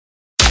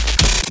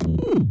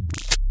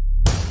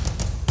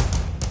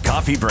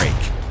Coffee Break,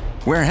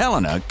 where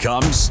Helena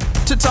comes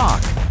to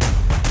talk.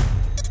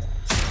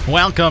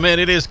 Welcome in.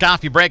 It is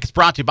Coffee Break. It's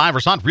brought to you by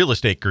Versant Real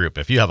Estate Group.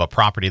 If you have a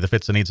property that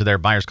fits the needs of their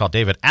buyers, call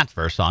David at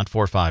Versant,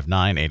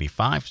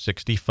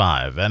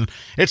 459-8565. And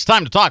it's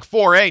time to talk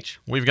 4-H.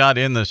 We've got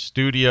in the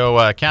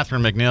studio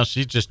Catherine McNeil.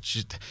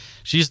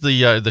 She's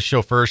the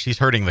chauffeur. She's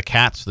herding the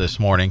cats this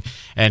morning,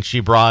 and she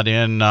brought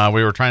in,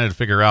 we were trying to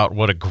figure out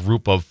what a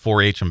group of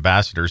 4-H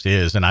ambassadors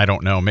is, and I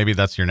don't know. Maybe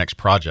that's your next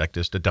project,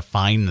 is to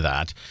define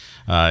that.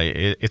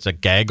 It's a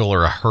gaggle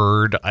or a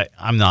herd.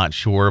 I'm not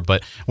sure,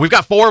 but we've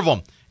got 4 of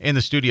them in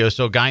the studio.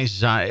 So guys,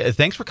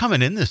 thanks for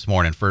coming in this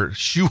morning, for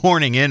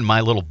shoehorning in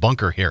my little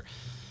bunker here.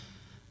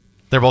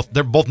 They're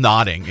both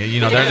nodding. You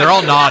know, they're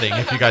all nodding.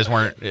 If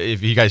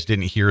you guys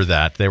didn't hear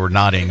that, they were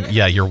nodding.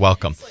 Yeah, you're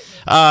welcome.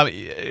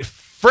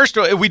 First,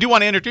 we do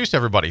want to introduce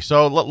everybody.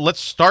 So let's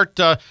start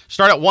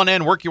at one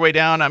end, work your way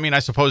down. I mean, I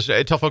suppose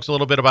tell folks a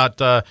little bit about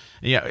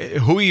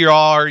who you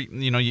are,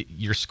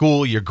 your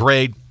school, your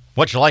grade,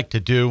 what you like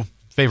to do,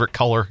 favorite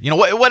color,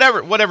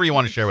 whatever you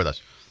want to share with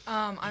us.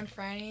 I'm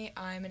Franny.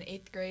 I'm in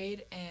 8th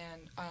grade,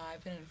 and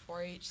I've been in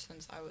 4-H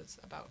since I was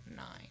about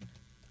 9.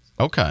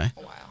 Okay. A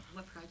while.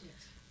 What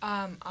projects?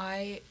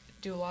 I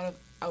do a lot of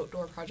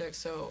outdoor projects,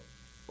 so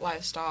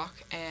livestock,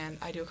 and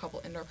I do a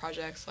couple indoor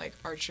projects like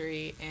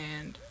archery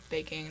and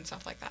baking and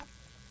stuff like that.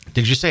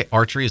 Did you say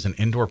archery is an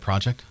indoor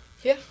project?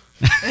 Yeah.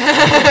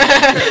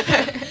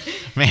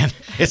 Man,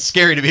 it's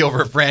scary to be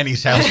over at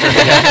Franny's house.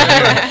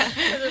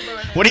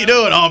 What are you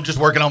doing? Oh, I'm just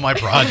working on my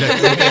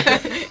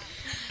project.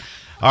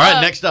 All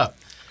right, next up.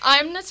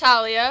 I'm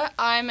Natalia.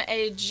 I'm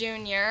a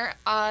junior.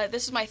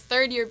 This is my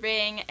 3rd year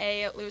being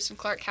a Lewis and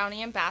Clark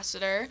County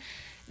ambassador.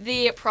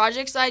 The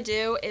projects I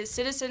do is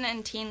citizen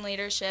and teen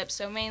leadership,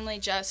 so mainly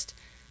just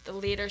the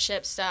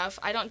leadership stuff.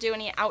 I don't do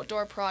any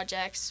outdoor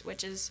projects,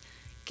 which is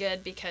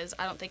good because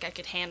I don't think I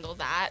could handle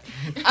that.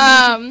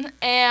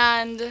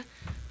 And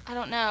I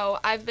don't know.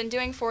 I've been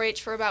doing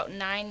 4-H for about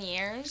 9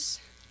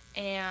 years,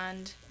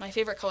 and my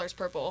favorite color is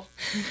purple.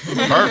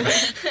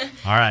 Perfect.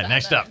 All right,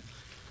 next up.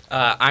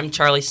 I'm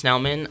Charlie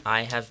Snellman.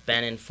 I have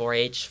been in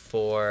 4-H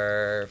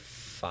for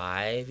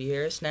 5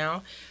 years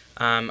now.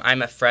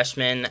 I'm a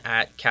freshman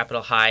at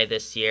Capitol High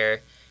this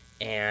year,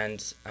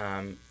 and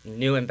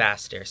new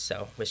ambassador,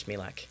 so wish me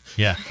luck.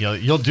 Yeah,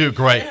 you'll do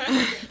great.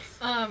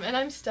 And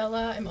I'm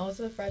Stella. I'm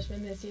also a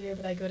freshman this year,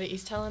 but I go to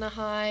East Helena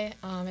High.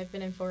 I've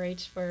been in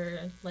 4-H for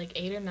like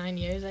 8 or 9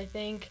 years, I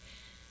think.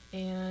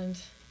 And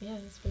yeah,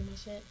 that's pretty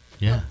much it.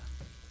 Yeah.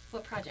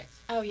 What projects?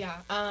 Oh,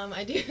 yeah.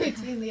 I do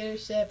teen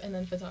leadership and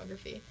then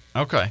photography.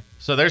 Okay.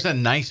 So there's a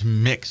nice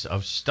mix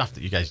of stuff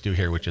that you guys do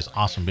here, which is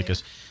awesome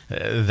because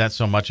that's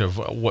so much of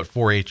what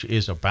 4-H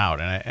is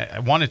about. And I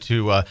wanted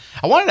to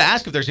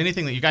ask if there's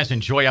anything that you guys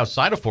enjoy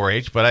outside of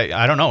 4-H, but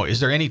I don't know. Is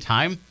there any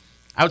time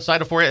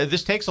outside of 4-H?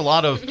 This takes a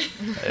lot of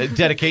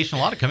dedication,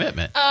 a lot of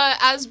commitment.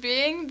 As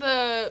being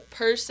the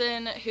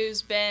person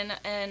who's been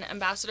an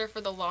ambassador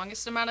for the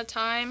longest amount of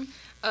time,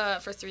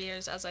 for 3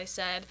 years, as I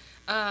said,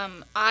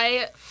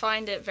 I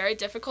find it very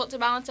difficult to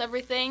balance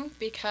everything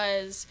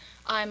because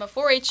I'm a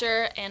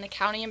 4-H'er and a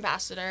county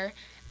ambassador,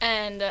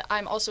 and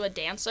I'm also a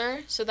dancer,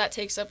 so that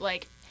takes up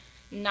like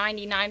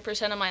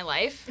 99% of my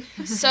life.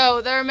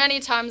 So there are many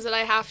times that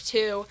I have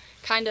to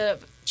kind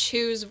of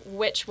choose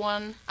which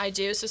one I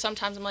do. So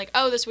sometimes I'm like,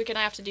 oh, this weekend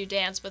I have to do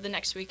dance, but the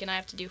next weekend I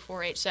have to do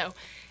 4-H. So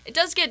it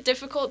does get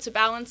difficult to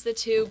balance the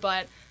two,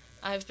 but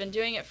I've been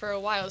doing it for a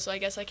while, so I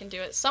guess I can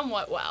do it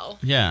somewhat well.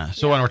 Yeah.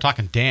 So when we're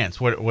talking dance,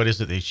 what is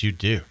it that you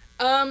do?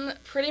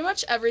 Pretty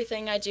much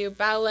everything. I do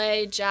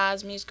ballet,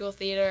 jazz, musical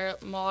theater,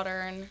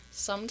 modern,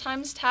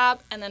 sometimes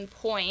tap, and then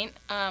point.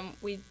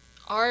 We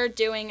are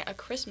doing a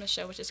Christmas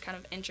show, which is kind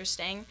of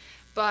interesting,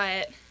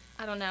 but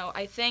I don't know.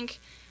 I think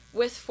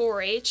with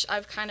 4-H,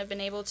 I've kind of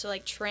been able to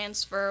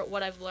transfer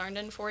what I've learned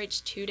in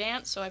 4-H to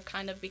dance, so I've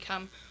kind of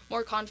become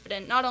more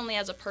confident, not only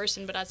as a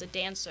person, but as a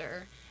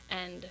dancer,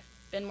 and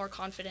been more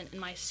confident in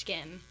my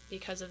skin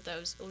because of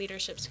those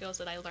leadership skills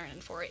that I learned in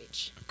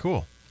 4-H.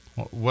 Cool.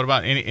 What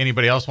about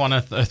anybody else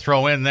want to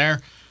throw in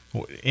there?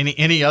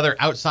 Any other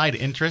outside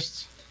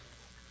interests?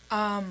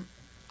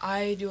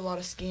 I do a lot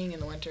of skiing in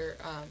the winter,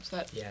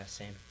 so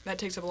Same. that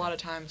takes up a lot of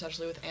time,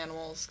 especially with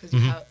animals, because you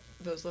have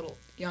those little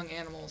young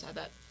animals at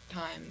that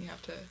time. You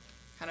have to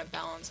kind of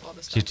balance all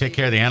this stuff. So you take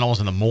care of the animals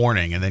in the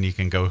morning, and then you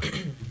can go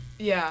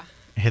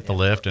hit the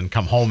lift and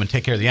come home and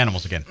take care of the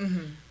animals again.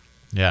 Mm-hmm.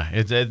 Yeah,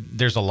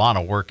 there's a lot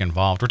of work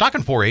involved. We're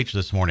talking 4-H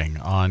this morning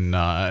on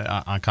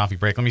Coffee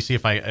Break. Let me see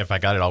if I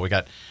got it all. We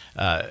got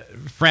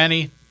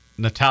Franny,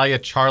 Natalia,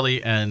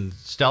 Charlie, and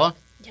Stella.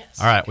 Yes.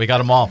 All right, we got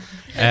them all.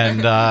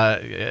 And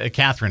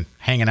Catherine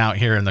hanging out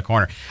here in the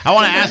corner. I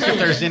want to ask if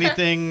there's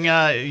anything,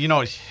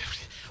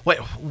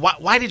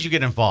 why did you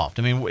get involved?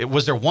 I mean,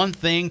 was there one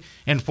thing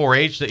in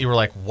 4-H that you were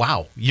like,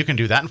 wow, you can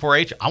do that in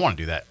 4-H? I want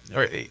to do that.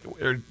 Or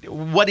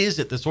what is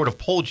it that sort of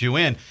pulled you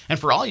in? And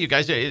for all you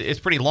guys,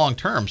 it's pretty long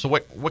term. So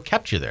what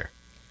kept you there?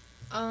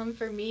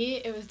 For me,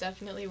 it was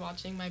definitely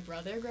watching my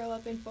brother grow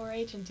up in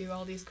 4-H and do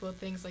all these cool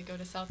things like go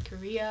to South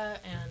Korea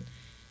and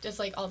just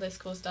like all this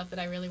cool stuff that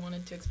I really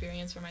wanted to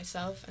experience for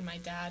myself. And my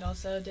dad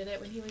also did it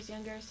when he was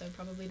younger, so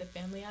probably the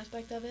family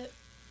aspect of it.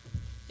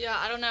 Yeah,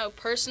 I don't know.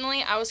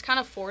 Personally, I was kind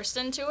of forced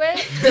into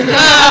it.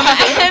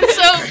 And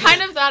so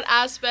kind of that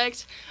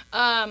aspect,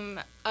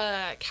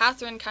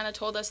 Catherine kind of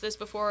told us this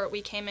before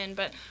we came in,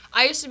 but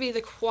I used to be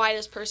the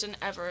quietest person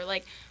ever.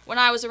 Like, when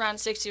I was around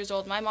 6 years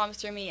old, my mom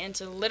threw me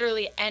into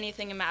literally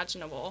anything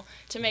imaginable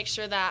to make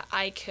sure that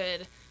I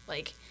could,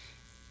 like,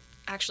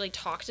 actually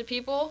talk to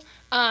people.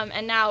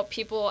 And now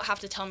people have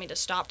to tell me to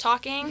stop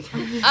talking.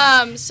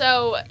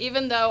 So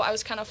even though I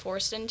was kind of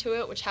forced into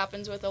it, which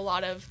happens with a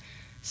lot of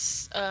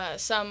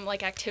some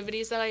like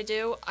activities that I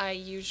do, I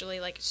usually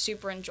like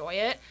super enjoy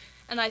it.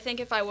 And I think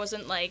if I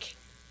wasn't like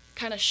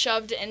kind of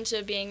shoved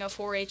into being a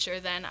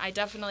 4-H'er, then I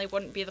definitely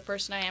wouldn't be the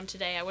person I am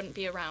today. I wouldn't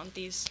be around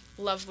these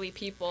lovely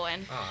people.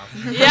 And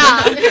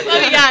yeah, love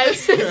you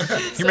guys.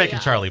 You're making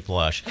Charlie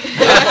blush.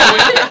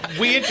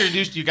 We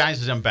introduced you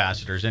guys as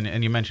ambassadors,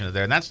 and you mentioned it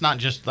there. And that's not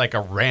just like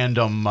a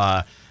random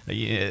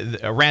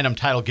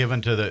title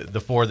given to the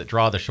four that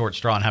draw the short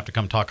straw and have to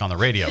come talk on the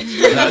radio.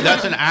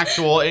 That's an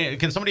actual.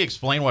 Can somebody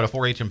explain what a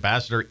 4-H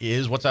ambassador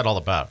is? What's that all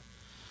about?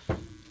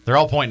 They're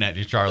all pointing at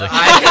you, Charlie.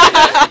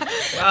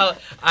 Well,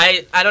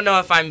 I don't know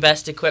if I'm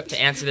best equipped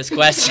to answer this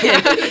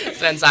question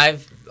since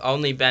I've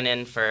only been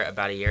in for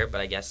about a year,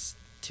 but I guess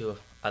two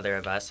other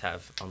of us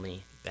have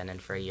only been in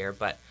for a year.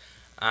 But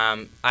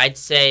I'd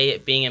say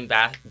being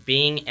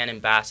an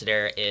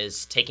ambassador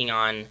is taking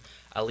on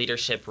a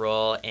leadership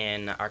role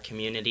in our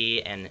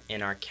community and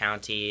in our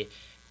county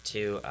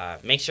to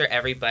make sure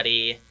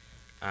everybody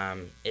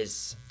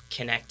is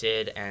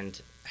connected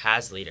and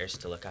has leaders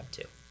to look up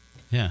to.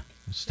 Yeah.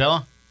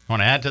 Stella,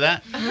 want to add to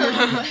that?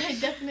 I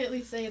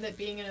definitely say that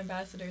being an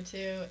ambassador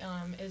too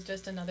is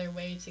just another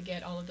way to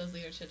get all of those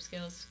leadership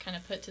skills kind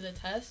of put to the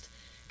test,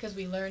 because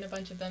we learn a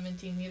bunch of them in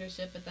team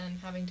leadership, but then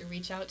having to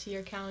reach out to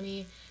your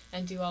county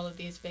and do all of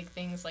these big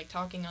things like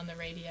talking on the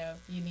radio,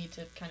 you need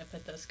to kind of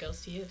put those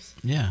skills to use.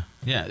 Yeah.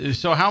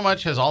 So how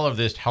much has all of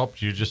this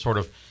helped you just sort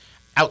of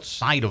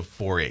outside of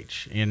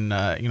 4-H in,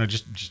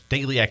 just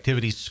daily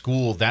activities,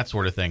 school, that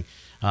sort of thing?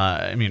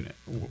 I mean,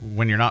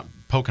 when you're not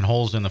poking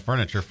holes in the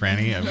furniture,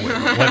 Franny,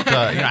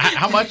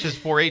 how much has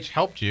 4-H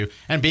helped you?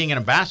 And being an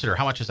ambassador,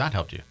 how much has that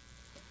helped you?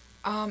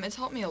 It's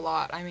helped me a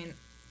lot. I mean,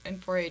 in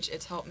 4-H,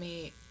 it's helped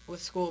me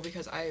with school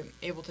because I'm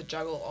able to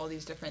juggle all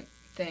these different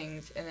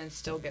things and then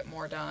still get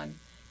more done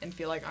and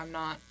feel like I'm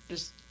not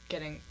just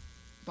getting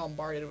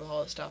bombarded with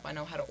all this stuff. I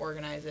know how to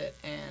organize it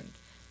and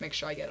make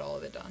sure I get all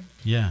of it done.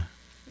 Yeah,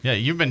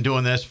 you've been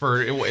doing this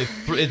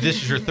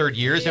this is your third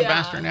year as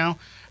ambassador now.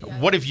 Yeah,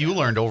 what have you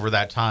learned over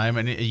that time?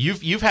 And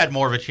you've had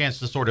more of a chance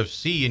to sort of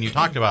see, and you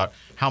talked about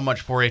how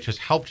much 4-H has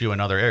helped you in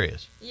other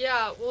areas.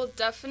 Yeah, well,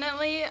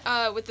 definitely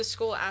with the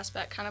school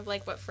aspect, kind of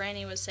like what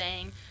Franny was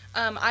saying.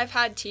 I've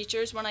had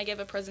teachers, when I give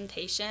a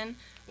presentation,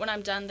 when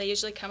I'm done, they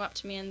usually come up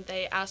to me and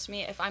they ask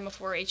me if I'm a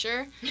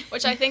 4-H'er,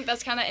 which I think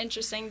that's kind of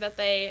interesting that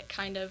they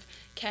kind of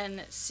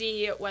can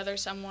see whether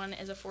someone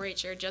is a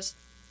 4-H'er just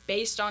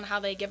based on how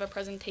they give a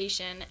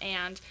presentation.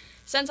 And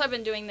since I've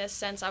been doing this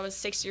since I was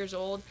 6 years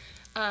old,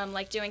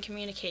 like doing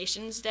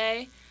communications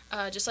day,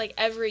 just like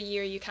every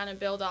year you kind of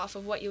build off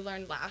of what you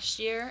learned last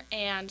year.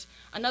 And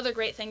another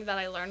great thing that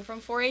I learned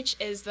from 4-H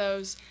is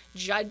those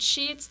judge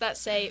sheets that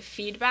say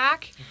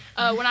feedback.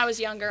 When I was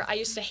younger, I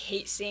used to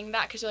hate seeing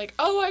that because you're like,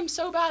 oh, I'm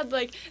so bad.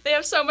 Like, they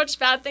have so much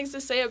bad things to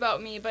say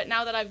about me. But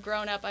now that I've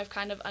grown up, I've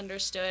kind of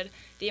understood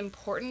the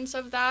importance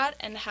of that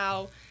and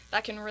how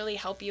that can really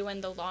help you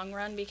in the long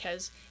run,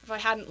 because if I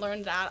hadn't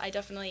learned that, I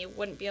definitely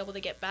wouldn't be able to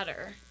get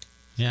better.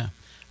 Yeah.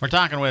 We're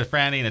talking with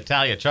Franny,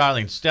 Natalia, Charlie,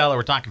 and Stella.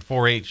 We're talking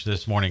 4-H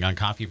this morning on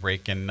Coffee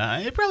Break, and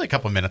probably a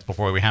couple of minutes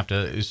before we have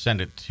to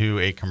send it to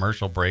a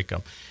commercial break.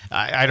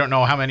 I don't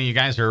know how many of you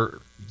guys are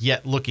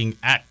yet looking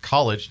at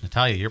college.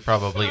 Natalia, you're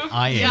probably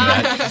eyeing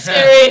that.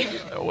 Scary.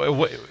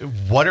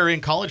 What are in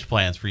college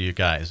plans for you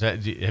guys?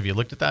 Have you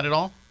looked at that at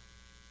all?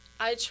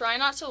 I try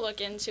not to look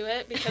into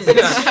it because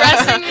it's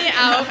stressing me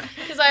out,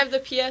 because I have the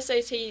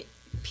PSAT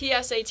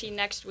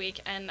next week,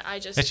 and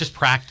it's just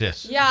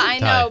practice. Yeah, I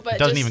know, but it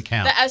doesn't even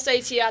count. The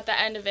SAT at the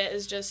end of it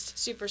is just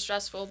super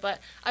stressful. But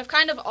I've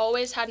kind of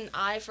always had an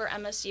eye for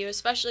MSU,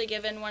 especially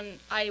given when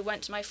I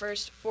went to my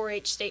first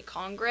 4-H state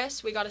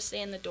congress. We got to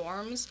stay in the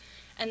dorms,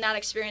 and that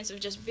experience of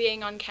just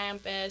being on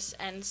campus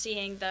and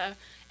seeing the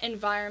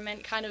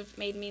environment kind of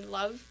made me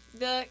love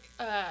the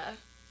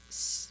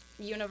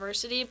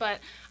university. But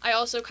I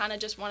also kind of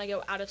just want to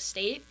go out of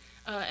state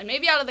and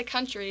maybe out of the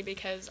country,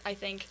 because I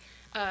think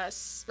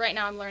right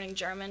now I'm learning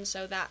German,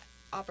 so that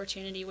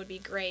opportunity would be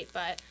great,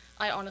 but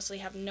I honestly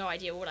have no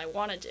idea what I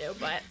want to do.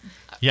 But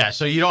yeah,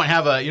 so you don't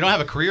have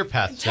a career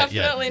path set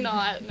yet. Definitely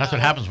not. That's no.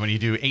 what happens when you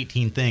do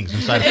 18 things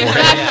inside of 4-H.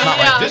 It's not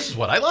like this is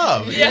what I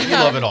love. Yeah. You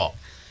love it all.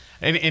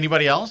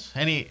 Anybody else?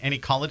 Any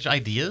college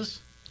ideas?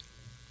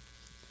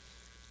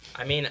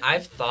 I mean,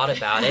 I've thought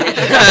about it.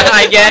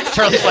 I guess.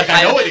 Charlie's like,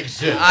 I know it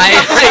exists.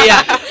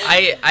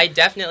 I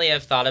definitely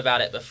have thought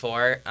about it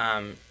before.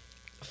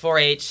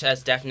 4-H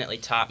has definitely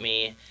taught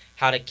me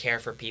how to care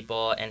for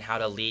people and how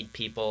to lead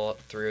people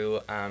through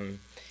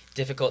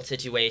difficult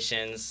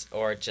situations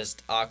or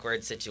just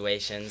awkward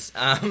situations.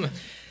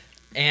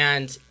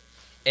 And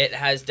it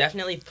has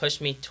definitely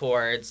pushed me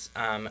towards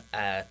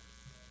a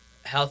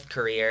health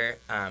career,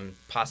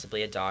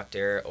 possibly a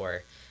doctor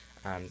or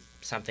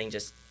something,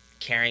 just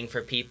caring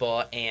for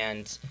people.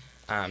 And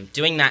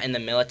doing that in the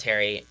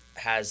military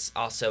has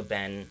also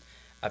been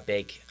a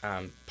big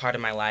part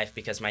of my life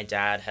because my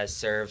dad has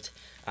served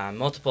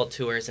multiple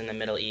tours in the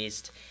Middle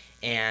East,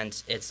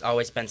 and it's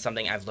always been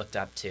something I've looked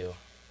up to.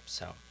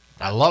 So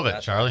I love it,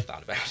 that's Charlie. what I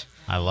thought about.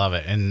 I love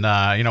it. And,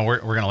 we're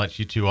going to let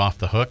you two off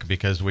the hook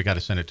because we got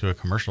to send it to a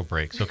commercial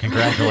break. So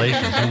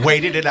congratulations. You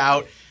waited it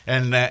out,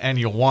 and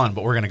you won.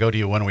 But we're going to go to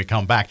you when we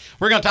come back.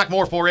 We're going to talk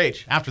more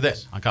 4-H after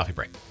this on Coffee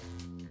Break.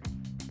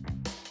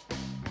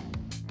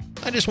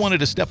 I just wanted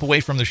to step away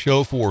from the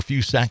show for a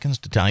few seconds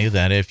to tell you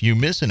that if you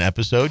miss an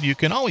episode, you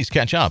can always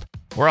catch up.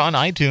 We're on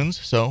iTunes,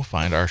 so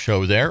find our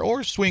show there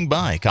or swing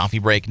by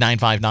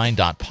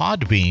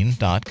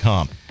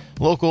coffeebreak959.podbean.com.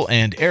 Local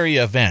and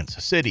area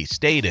events, city,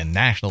 state, and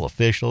national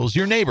officials,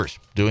 your neighbors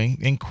doing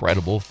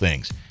incredible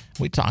things.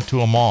 We talk to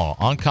them all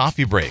on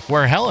Coffee Break,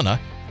 where Helena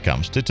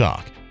comes to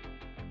talk.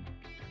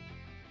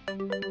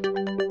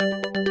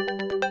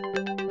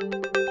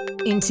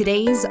 In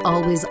today's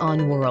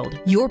always-on world,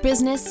 your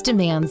business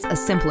demands a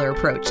simpler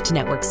approach to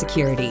network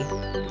security.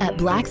 At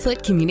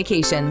Blackfoot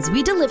Communications,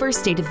 we deliver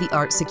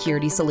state-of-the-art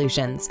security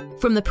solutions,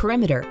 from the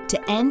perimeter to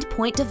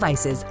endpoint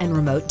devices and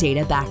remote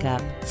data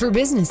backup, for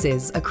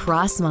businesses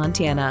across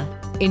Montana.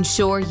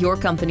 Ensure your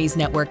company's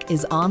network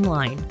is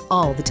online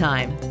all the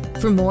time.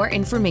 For more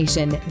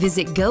information,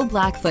 visit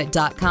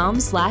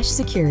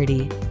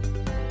goblackfoot.com/security.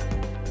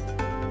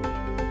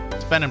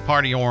 Spending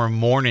part of your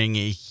morning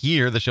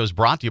here. The show's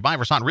brought to you by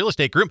Versant Real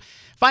Estate Group.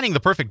 Finding the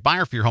perfect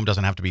buyer for your home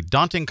doesn't have to be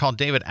daunting. Call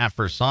David at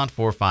Versant,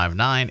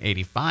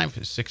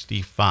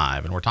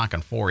 459-8565. And we're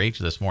talking 4-H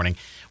this morning.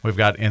 We've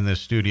got in the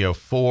studio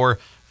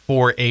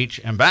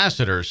 4-H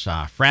ambassadors,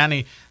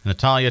 Franny,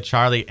 Natalia,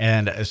 Charlie,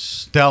 and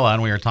Stella.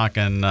 And we were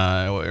talking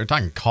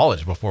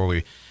college before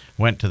we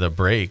went to the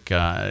break.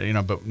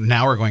 But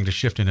now we're going to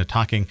shift into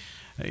talking.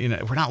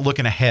 We're not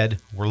looking ahead.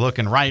 We're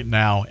looking right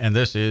now, and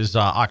this is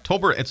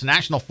October. It's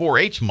National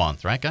 4-H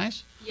Month, right,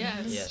 guys?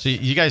 Yes. So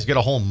you guys get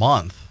a whole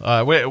month.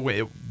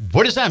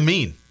 What does that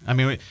mean? I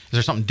mean, is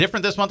there something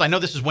different this month? I know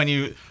this is when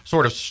you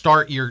sort of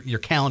start your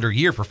calendar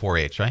year for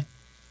 4-H, right?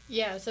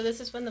 Yeah, so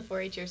this is when the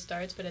 4-H year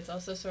starts, but it's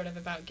also sort of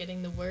about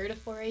getting the word of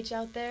 4-H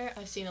out there.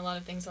 I've seen a lot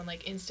of things on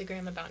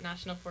Instagram about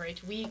National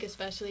 4-H Week,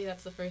 especially.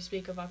 That's the first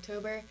week of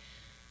October.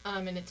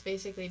 And it's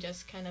basically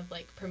just kind of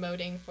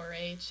promoting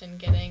 4-H and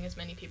getting as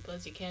many people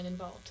as you can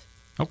involved.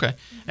 Okay.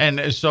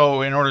 And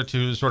so in order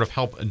to sort of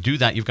help do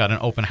that, you've got an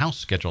open house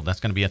scheduled. That's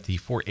going to be at the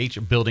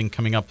 4-H building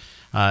coming up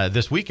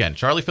this weekend.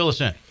 Charlie, fill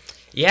us in.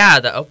 Yeah,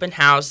 the open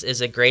house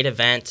is a great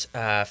event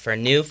for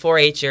new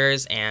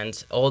 4-Hers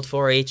and old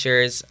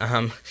 4-Hers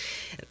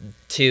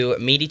to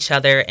meet each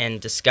other and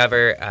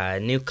discover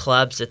new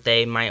clubs that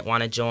they might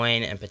want to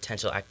join and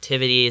potential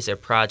activities or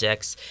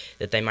projects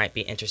that they might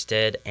be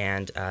interested.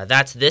 And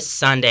that's this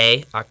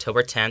Sunday,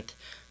 October 10th,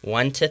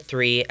 1 to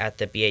 3 at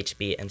the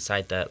BHB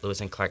inside the Lewis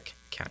and Clark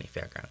County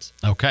Fairgrounds.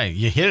 Okay,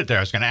 you hit it there.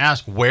 I was going to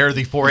ask where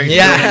the 4-H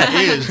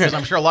is, because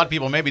I'm sure a lot of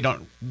people maybe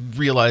don't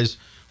realize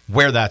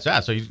where that's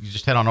at. So you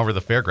just head on over to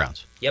the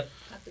fairgrounds. Yep.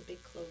 Have the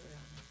big clover on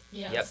it.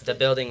 Yes. Yep, the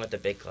building with the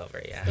big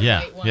clover,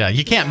 yeah. Yeah,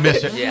 you can't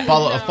miss it. Yeah.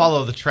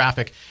 Follow the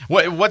traffic.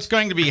 What's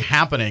going to be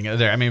happening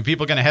there? I mean,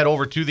 people are going to head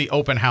over to the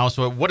open house.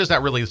 What does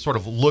that really sort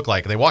of look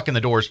like? They walk in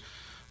the doors.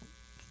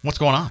 What's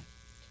going on?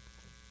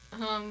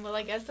 Well,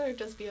 I guess there would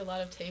just be a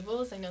lot of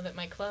tables. I know that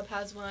my club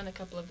has one. A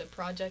couple of the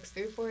projects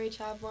through 4-H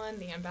have one.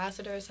 The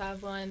ambassadors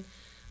have one.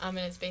 And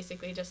it's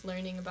basically just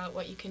learning about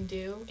what you can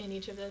do in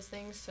each of those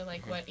things. So,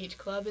 what each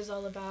club is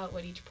all about,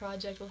 what each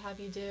project will have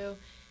you do.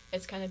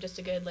 It's kind of just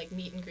a good,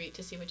 meet and greet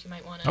to see what you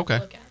might want to look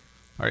at.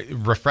 All right,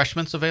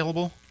 refreshments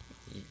available?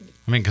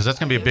 I mean, because that's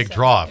going to be a big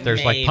draw. If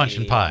there's punch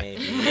and pie.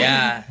 Maybe.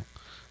 Yeah.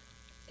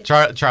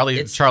 Charlie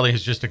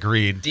has just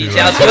agreed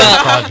Details. to the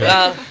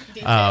project.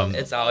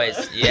 It's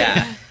always,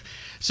 yeah.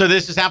 So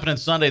this is happening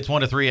Sunday. It's 1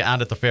 to 3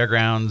 out at the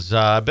fairgrounds.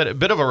 A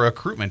bit of a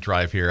recruitment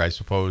drive here, I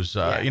suppose.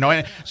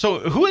 And so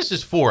who is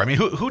this for? I mean,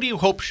 who do you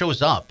hope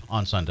shows up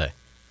on Sunday?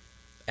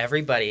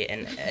 Everybody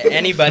and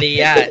anybody,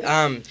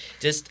 yeah.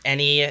 Just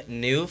any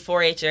new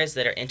 4-Hers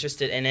that are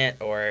interested in it,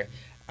 or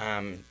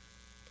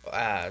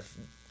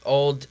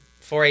old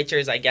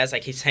 4-Hers. I guess I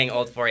keep saying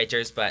old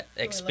 4-Hers, but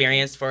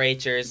experienced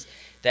 4-Hers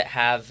that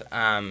have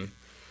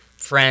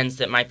friends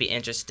that might be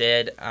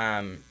interested,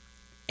 and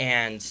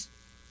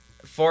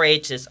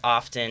 4-H is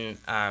often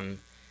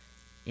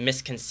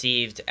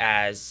misconceived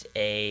as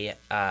a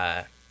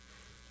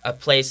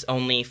place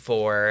only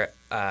for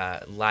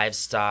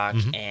livestock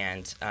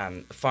and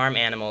farm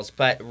animals,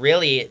 but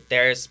really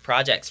there's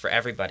projects for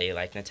everybody.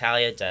 Like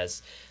Natalia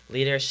does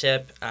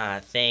leadership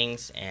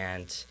things,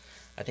 and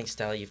I think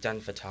Stella, you've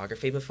done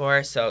photography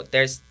before, so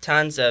there's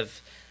tons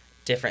of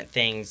different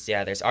things.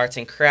 Yeah, there's arts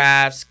and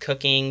crafts,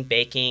 cooking,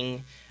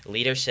 baking,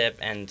 leadership,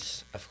 and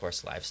of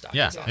course livestock.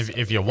 Yeah, is also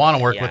if you want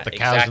to work Yeah, with the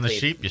cows and the exactly.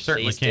 sheep, you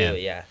certainly Please can. do,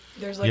 yeah.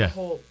 There's like Yeah. a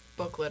whole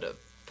booklet of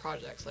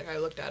projects. Like I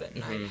looked at it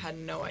and I had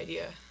no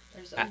idea.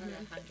 There's over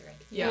 100.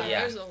 Yeah. Yeah.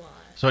 There's a lot.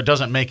 So it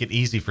doesn't make it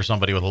easy for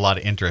somebody with a lot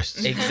of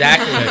interests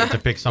Exactly. to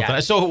pick something.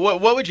 Yeah. So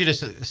what would you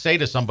just say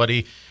to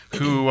somebody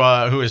who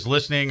is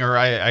listening, or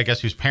I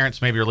guess whose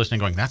parents maybe are listening,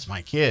 going, "That's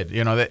my kid,"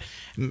 that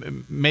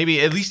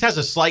maybe at least has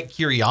a slight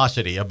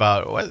curiosity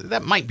about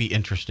that might be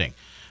interesting.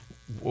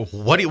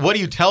 What do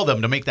you tell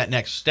them to make that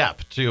next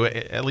step to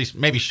at least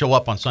maybe show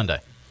up on Sunday?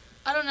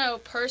 I don't know.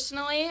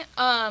 Personally,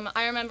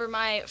 I remember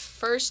my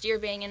first year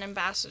being an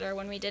ambassador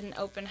when we did an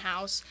open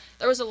house.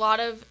 There was a lot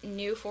of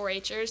new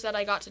 4-Hers that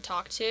I got to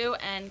talk to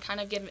and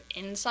kind of give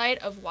insight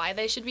of why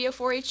they should be a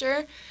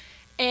 4-Her,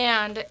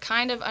 and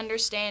kind of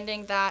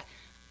understanding that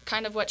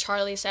kind of what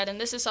Charlie said, and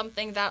this is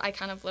something that I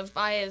kind of live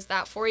by, is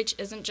that 4-H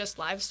isn't just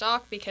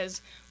livestock,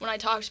 because when I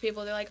talk to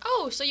people, they're like,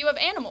 "Oh, so you have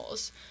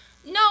animals."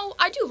 No,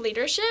 I do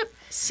leadership.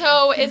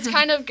 So it's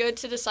kind of good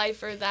to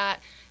decipher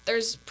that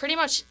there's pretty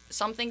much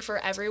something for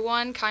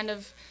everyone, kind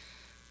of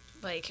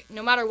like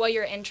no matter what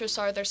your interests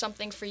are, there's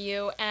something for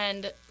you.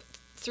 And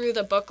through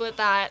the booklet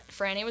that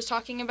Franny was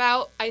talking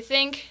about, I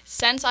think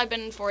since I've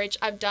been in 4-H,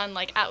 I've done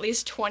like at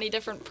least 20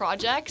 different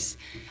projects.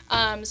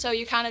 So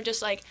you kind of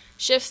just like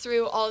shift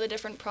through all the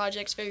different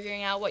projects,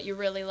 figuring out what you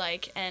really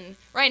like. And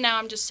right now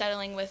I'm just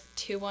settling with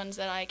 2 ones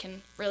that I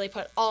can really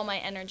put all my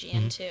energy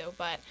into.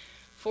 But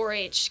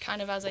 4-H,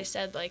 kind of as I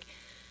said, like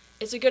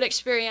it's a good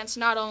experience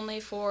not only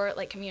for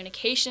like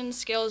communication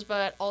skills,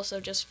 but also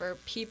just for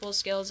people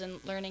skills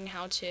and learning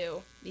how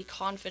to be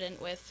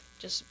confident with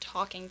just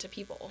talking to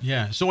people.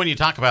 Yeah. So when you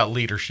talk about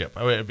leadership,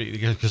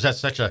 because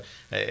that's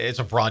it's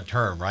a broad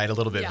term, right? A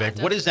little bit Yeah,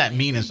 big. What does that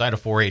mean inside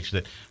of 4-H?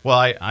 That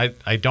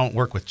I don't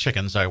work with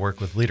chickens. I work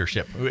with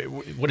leadership.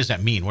 What does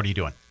that mean? What are you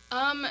doing?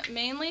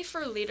 Mainly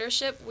for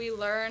leadership, we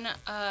learn,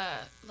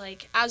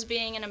 like, as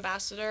being an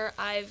ambassador,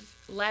 I've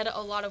led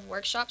a lot of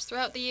workshops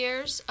throughout the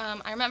years.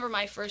 I remember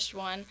my first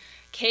one,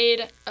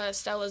 Cade,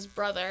 Stella's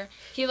brother,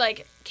 he,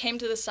 like, came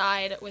to the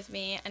side with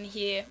me, and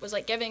he was,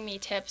 like, giving me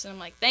tips, and I'm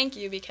like, thank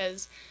you,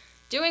 because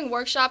doing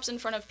workshops in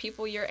front of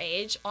people your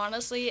age,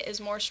 honestly, is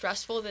more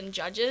stressful than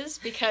judges,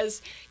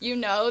 because you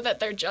know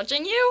that they're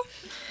judging you,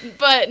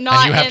 but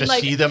not And you have in, to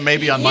like, see them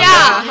maybe on Monday?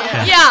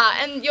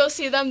 yeah, and you'll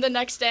see them the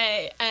next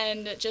day,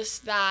 and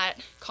just that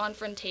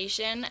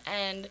confrontation.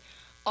 And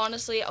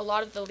honestly, a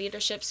lot of the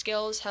leadership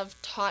skills have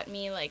taught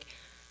me like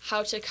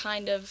how to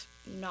kind of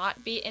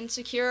not be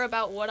insecure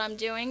about what I'm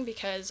doing,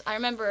 because I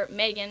remember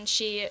Megan,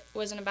 she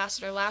was an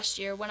ambassador last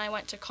year. When I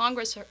went to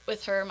Congress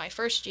with her my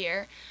first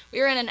year, we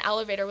were in an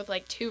elevator with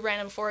like 2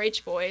 random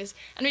 4-H boys,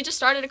 and we just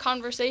started a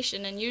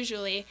conversation, and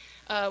usually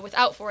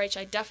without 4-H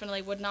I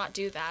definitely would not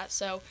do that.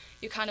 So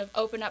you kind of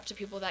open up to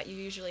people that you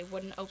usually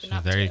wouldn't open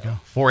up to. There you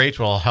go. 4-H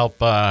will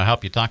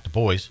help you talk to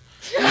boys.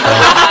 Put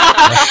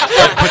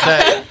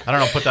that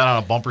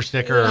on a bumper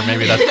sticker, or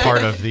maybe that's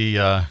part of the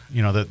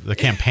the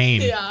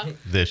campaign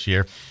this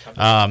year.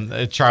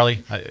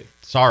 Charlie,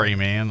 sorry,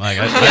 man. Like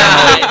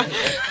I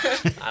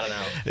don't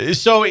know.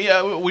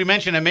 So we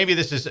mentioned, and maybe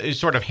this is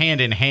sort of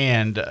hand in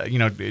hand,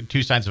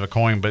 2 sides of a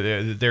coin, but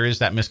there is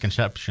that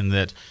misconception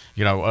that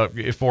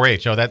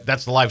 4-H,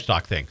 that's the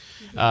livestock thing.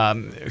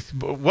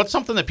 What's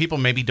something that people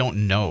maybe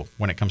don't know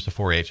when it comes to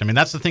 4-H? I mean,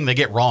 that's the thing they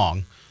get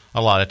wrong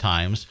a lot of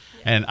times.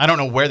 And I don't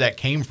know where that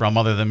came from,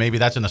 other than maybe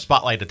that's in the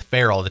spotlight at the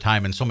fair all the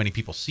time, and so many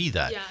people see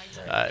that. Yeah,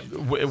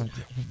 exactly.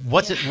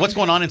 What's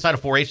going on inside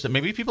of 4-H that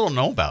maybe people don't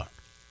know about?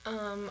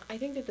 I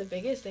think that the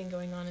biggest thing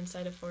going on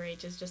inside of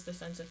 4-H is just the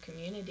sense of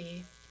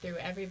community through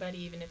everybody.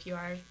 Even if you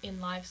are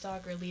in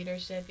livestock or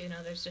leadership,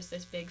 there's just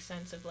this big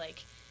sense of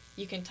like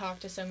you can talk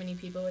to so many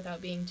people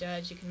without being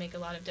judged. You can make a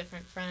lot of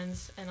different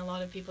friends, and a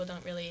lot of people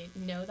don't really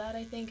know that.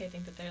 I think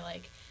that they're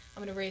like,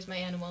 I'm going to raise my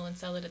animal and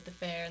sell it at the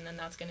fair, and then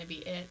that's going to be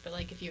it. But,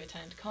 like, if you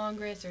attend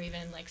Congress or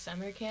even, like,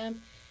 summer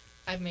camp,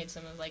 I've made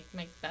some of, like,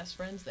 my best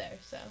friends there,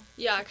 so.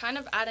 Yeah, kind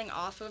of adding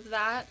off of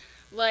that,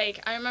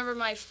 like, I remember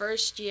my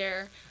first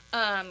year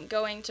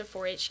going to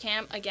 4-H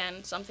camp,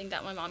 again, something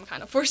that my mom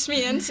kind of forced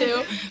me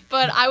into,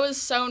 but I was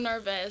so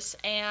nervous,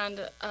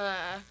 and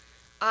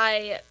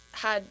I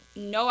had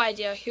no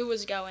idea who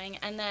was going,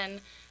 and then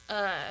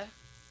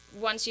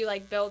once you,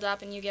 like, build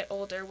up and you get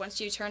older,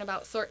 once you turn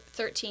about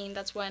 13,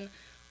 that's when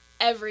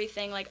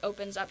everything like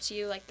opens up to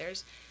you. Like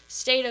there's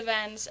state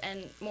events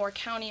and more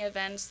county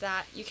events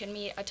that you can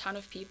meet a ton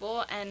of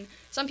people, and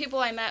some people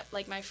I met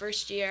like my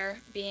first year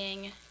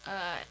being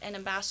an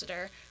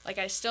ambassador, like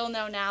I still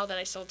know now that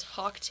I still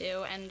talk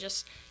to, and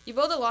just you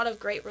build a lot of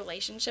great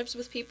relationships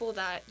with people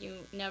that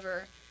you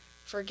never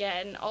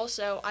forget. And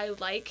also I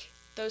like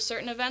those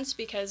certain events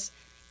because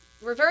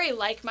we're very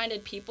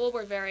like-minded people,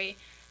 we're very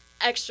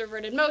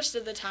extroverted most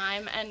of the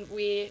time, and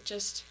we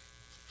just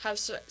have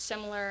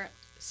similar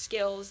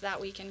skills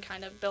that we can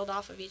kind of build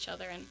off of each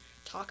other and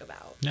talk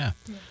about. Yeah.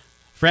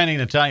 Franny,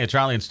 Natalia,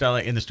 Charlie, and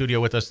Stella in the studio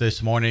with us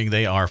this morning.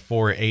 They are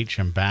 4-H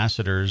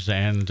ambassadors,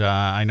 and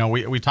I know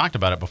we talked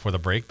about it before the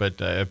break, but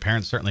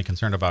parents certainly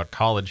concerned about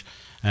college.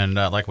 And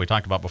like we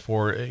talked about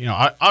before,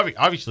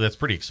 obviously that's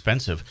pretty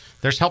expensive.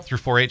 There's help through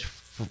 4-H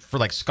for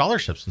like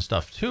scholarships and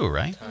stuff too,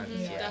 right?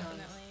 Definitely.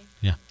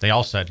 Yeah, they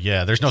all said,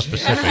 yeah, there's no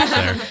specifics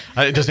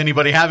there. Does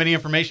anybody have any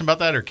information about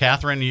that? Or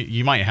Catherine,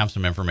 you might have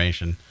some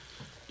information.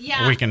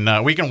 Yeah. We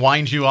can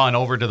wind you on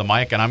over to the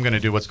mic, and I'm going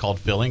to do what's called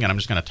filling, and I'm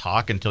just going to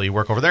talk until you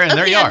work over there, and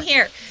there you are. I'm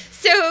here.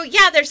 So,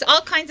 yeah, there's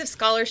all kinds of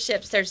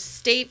scholarships. There's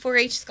state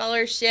 4-H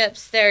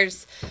scholarships.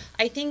 There's,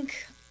 I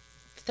think,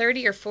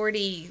 30 or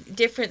 40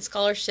 different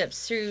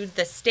scholarships through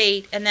the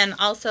state, and then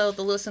also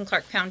the Lewis and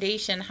Clark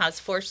Foundation has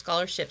 4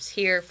 scholarships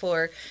here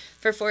for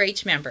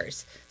 4-H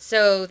members.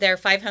 So they're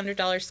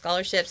 $500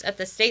 scholarships. At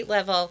the state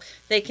level,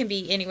 they can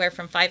be anywhere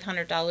from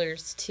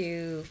 $500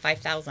 to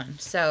 $5,000.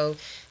 So,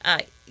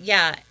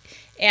 yeah.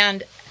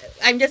 And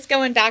I'm just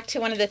going back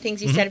to one of the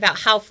things you said about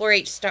how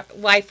 4-H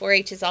why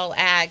 4-H is all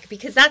ag,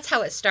 because that's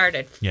how it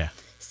started. Yeah.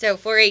 So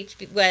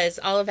 4-H was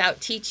all about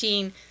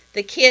teaching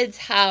the kids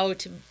how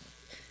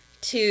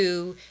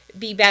to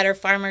be better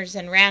farmers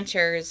and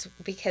ranchers,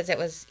 because it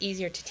was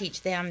easier to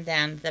teach them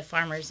than the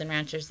farmers and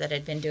ranchers that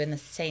had been doing the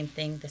same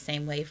thing the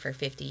same way for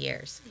 50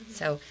 years.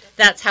 So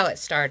that's how it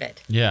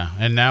started. Yeah,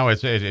 and now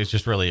it's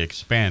just really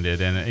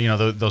expanded,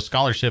 and those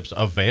scholarships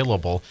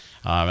available.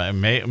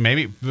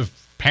 Maybe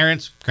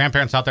parents,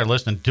 grandparents out there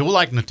listening, do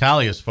like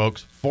Natalia's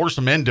folks, force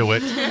them into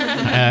it,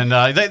 and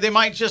they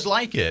might just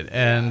like it,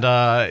 and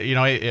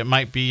it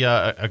might be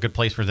a good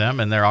place for them.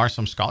 And there are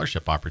some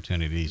scholarship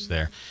opportunities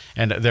there,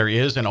 and there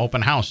is an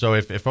open house. So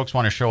if folks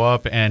want to show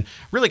up and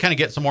really kind of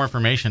get some more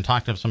information,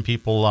 talk to some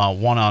people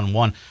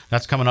one-on-one,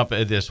 that's coming up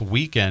this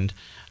weekend.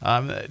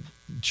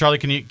 Charlie,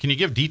 can you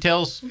give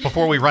details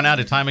before we run out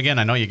of time again?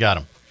 I know you got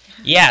them.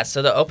 Yeah,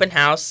 so the open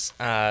house,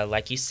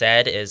 like you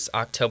said, is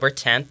October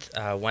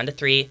 10th, 1 to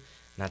 3.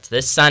 And that's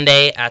this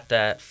Sunday at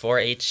the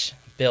 4-H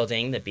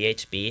building, the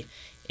BHB,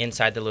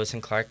 inside the Lewis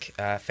and Clark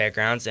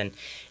Fairgrounds. And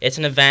it's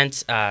an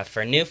event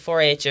for new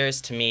 4-Hers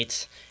to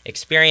meet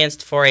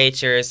experienced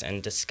 4-Hers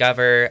and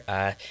discover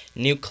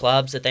new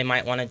clubs that they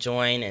might want to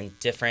join, and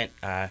different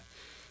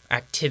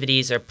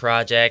activities or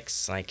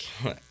projects like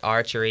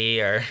archery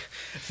or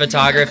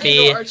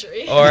photography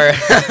or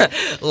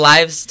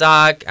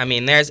livestock. I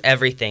mean, there's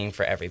everything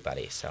for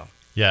everybody. So.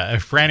 Yeah,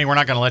 Franny, we're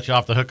not going to let you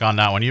off the hook on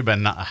that one. You've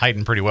been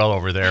hiding pretty well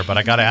over there, but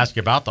I got to ask you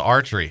about the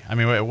archery. I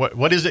mean,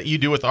 what is it you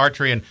do with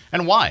archery,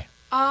 and why?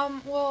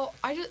 Well,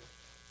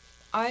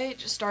 I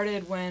just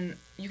started when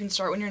you can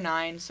start when you're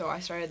 9, so I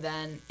started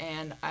then,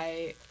 and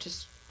I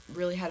just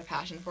really had a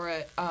passion for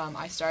it.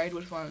 I started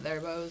with one of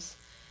their bows,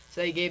 so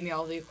they gave me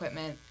all the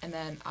equipment, and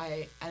then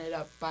I ended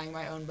up buying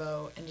my own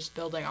bow and just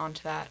building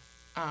onto that.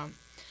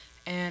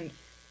 And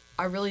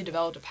I really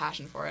developed a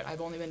passion for it.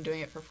 I've only been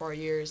doing it for 4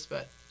 years,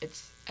 but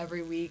it's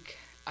every week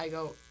I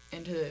go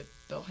into the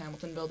Bill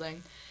Hamilton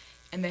building,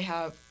 and they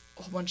have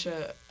a whole bunch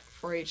of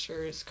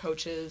 4-Hers,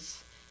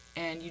 coaches,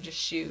 and you just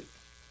shoot.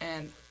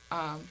 And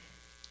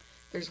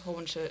there's a whole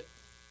bunch of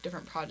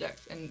different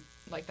projects and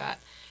like that.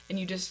 And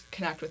you just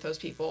connect with those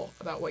people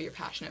about what you're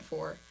passionate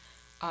for.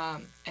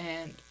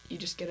 And you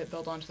just get to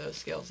build onto those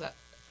skills that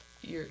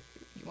you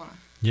want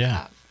to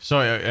have. So,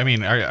 I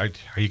mean, are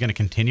you going to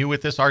continue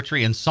with this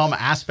archery in some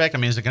aspect? I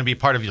mean, is it going to be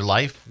part of your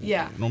life?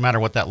 Yeah. No matter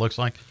what that looks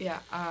like? Yeah.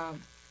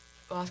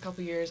 The last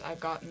couple of years, I've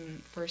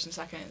gotten first and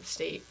second in the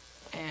state.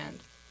 And,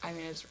 I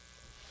mean,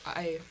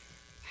 I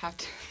have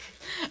to...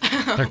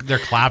 they're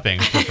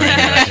clapping. For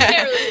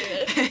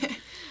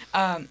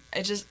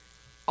it's just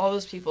all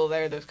those people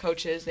there, those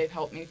coaches, they've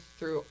helped me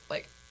through,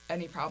 like,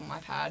 any problem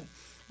I've had.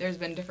 There's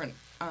been different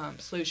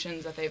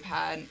solutions that they've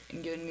had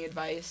and given me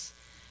advice.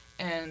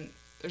 And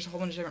there's a whole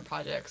bunch of different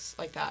projects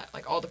like that.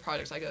 Like, all the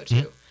projects I go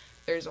to,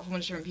 there's a whole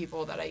bunch of different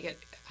people that I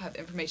have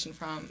information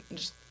from and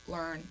just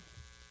learn.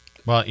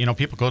 Well,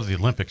 people go to the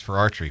Olympics for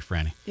archery,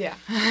 Franny. Yeah.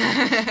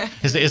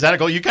 Is that a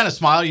goal? You kind of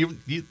smile. You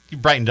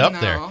brightened up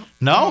there. No?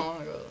 No.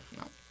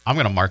 I'm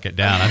going to mark it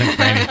down. I think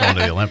Franny's going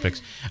to the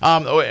Olympics.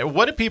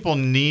 What do people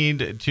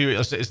need to?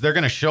 Is they're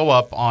going to show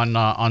up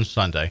on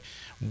Sunday?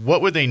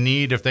 What would they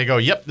need if they go,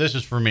 yep, this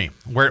is for me?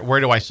 Where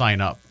do I sign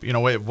up?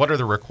 What are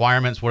the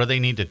requirements? What do they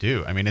need to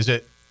do? I mean, is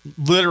it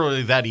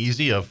literally that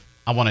easy of,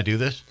 I want to do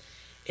this?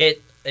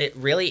 It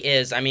really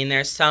is. I mean,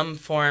 there's some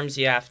forms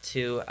you have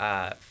to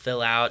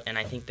fill out, and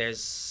I think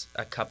there's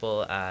a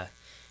couple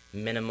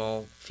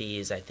minimal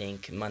fees, I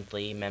think,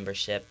 monthly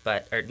membership,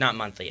 or not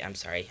monthly, I'm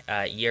sorry,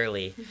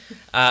 yearly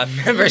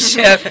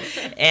membership.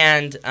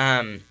 And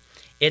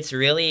it's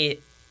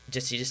really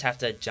you just have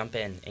to jump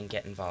in and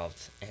get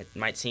involved. It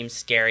might seem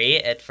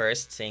scary at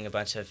first, seeing a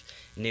bunch of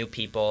new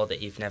people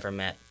that you've never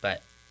met,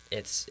 but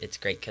it's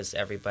great because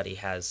everybody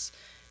has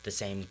the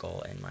same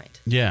goal in mind.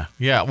 Yeah.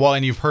 Well,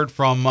 and you've heard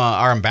from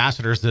our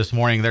ambassadors this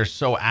morning. They're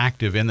so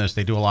active in this.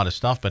 They do a lot of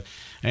stuff. But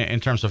in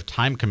terms of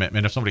time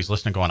commitment, if somebody's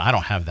listening going, I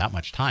don't have that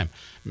much time,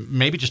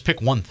 maybe just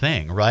pick one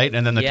thing, right?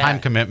 And then the time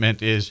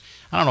commitment is,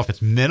 I don't know if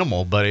it's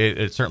minimal, but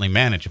it's certainly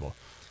manageable.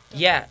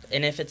 Yeah,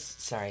 and if it's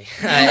sorry,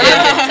 I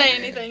didn't say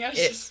anything. I was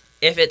if, just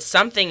if it's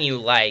something you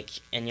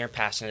like and you're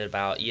passionate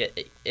about,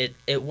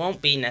 it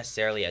won't be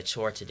necessarily a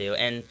chore to do.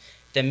 And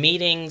the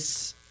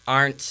meetings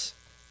aren't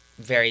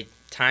very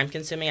time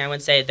consuming. I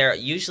would say they're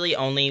usually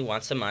only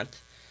once a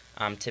month,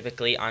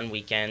 typically on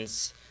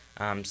weekends.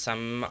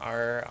 Some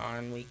are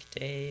on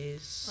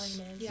weekdays.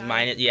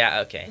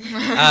 Okay.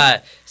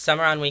 Some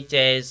are on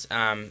weekdays.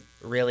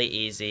 Really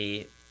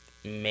easy,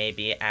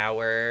 maybe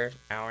hour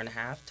and a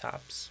half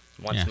tops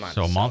once a month.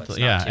 So a month, it's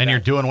yeah. not too And you're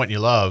bad. doing what you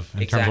love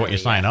in terms of what you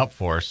sign up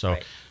for. So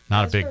Right.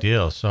 not a big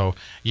deal. So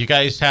you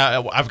guys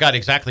have. I've got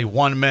exactly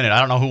 1 minute. I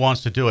don't know who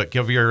wants to do it.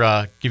 Give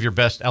your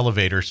best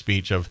elevator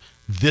speech of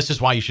this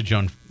is why you should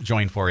join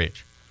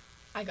 4-H.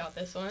 I got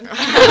this one. All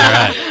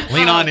right,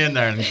 lean on in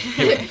there.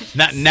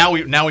 And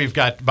now we've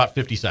got about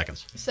 50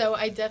 seconds. So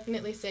I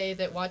definitely say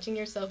that watching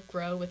yourself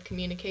grow with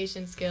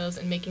communication skills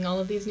and making all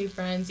of these new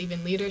friends,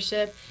 even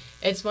leadership,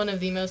 it's one of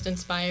the most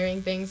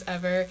inspiring things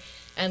ever.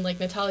 And like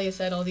Natalia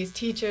said, all these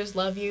teachers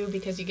love you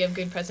because you give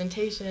good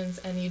presentations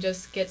and you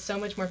just get so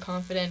much more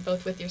confident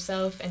both with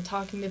yourself and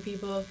talking to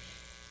people.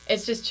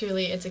 It's just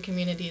truly, it's a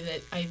community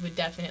that I would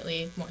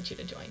definitely want you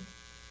to join.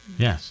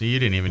 Yeah, so you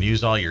didn't even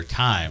use all your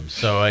time.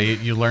 So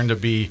you learned to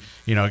be,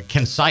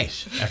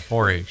 concise at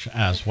 4-H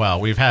as well.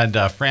 We've had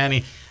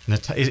Franny.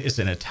 Is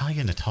it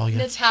Natalia? Natalia.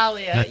 Yeah,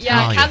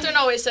 Natalia. Catherine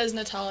always says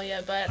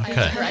Natalia, but I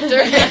Okay. correct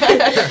her.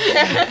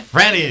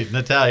 Franny,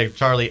 Natalia,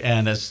 Charlie,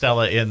 and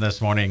Estella in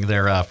this morning.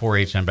 They're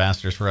 4-H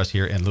ambassadors for us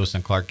here in Lewis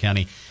and Clark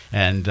County.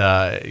 And,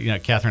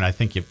 Catherine, I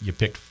think you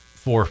picked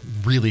 4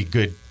 really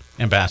good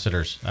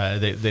ambassadors.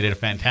 They did a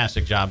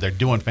fantastic job. They're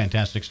doing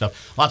fantastic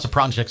stuff. Lots of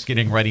projects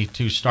getting ready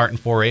to start in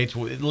 4-H.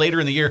 Later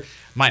in the year,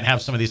 might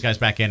have some of these guys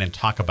back in and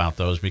talk about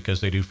those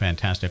because they do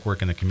fantastic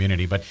work in the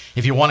community. But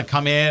if you want to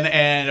come in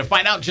and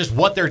find out just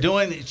what they're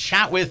doing,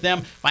 chat with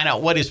them, find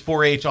out what is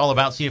 4-H all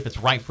about, see if it's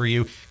right for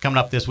you. Coming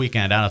up this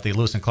weekend out at the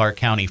Lewis and Clark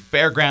County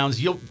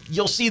Fairgrounds,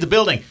 you'll see the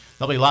building.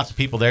 There'll be lots of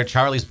people there.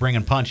 Charlie's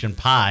bringing punch and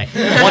pie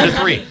 1 to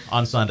 3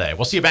 on Sunday.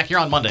 We'll see you back here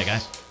on Monday,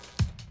 guys.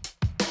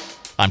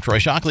 I'm Troy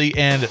Shockley,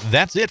 and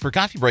that's it for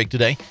Coffee Break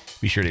today.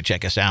 Be sure to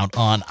check us out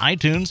on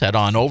iTunes. Head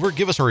on over,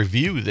 give us a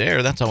review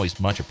there. That's always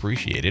much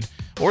appreciated.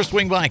 Or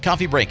swing by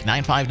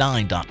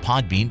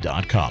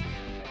coffeebreak959.podbean.com.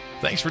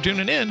 Thanks for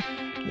tuning in.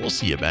 We'll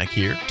see you back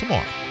here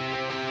tomorrow.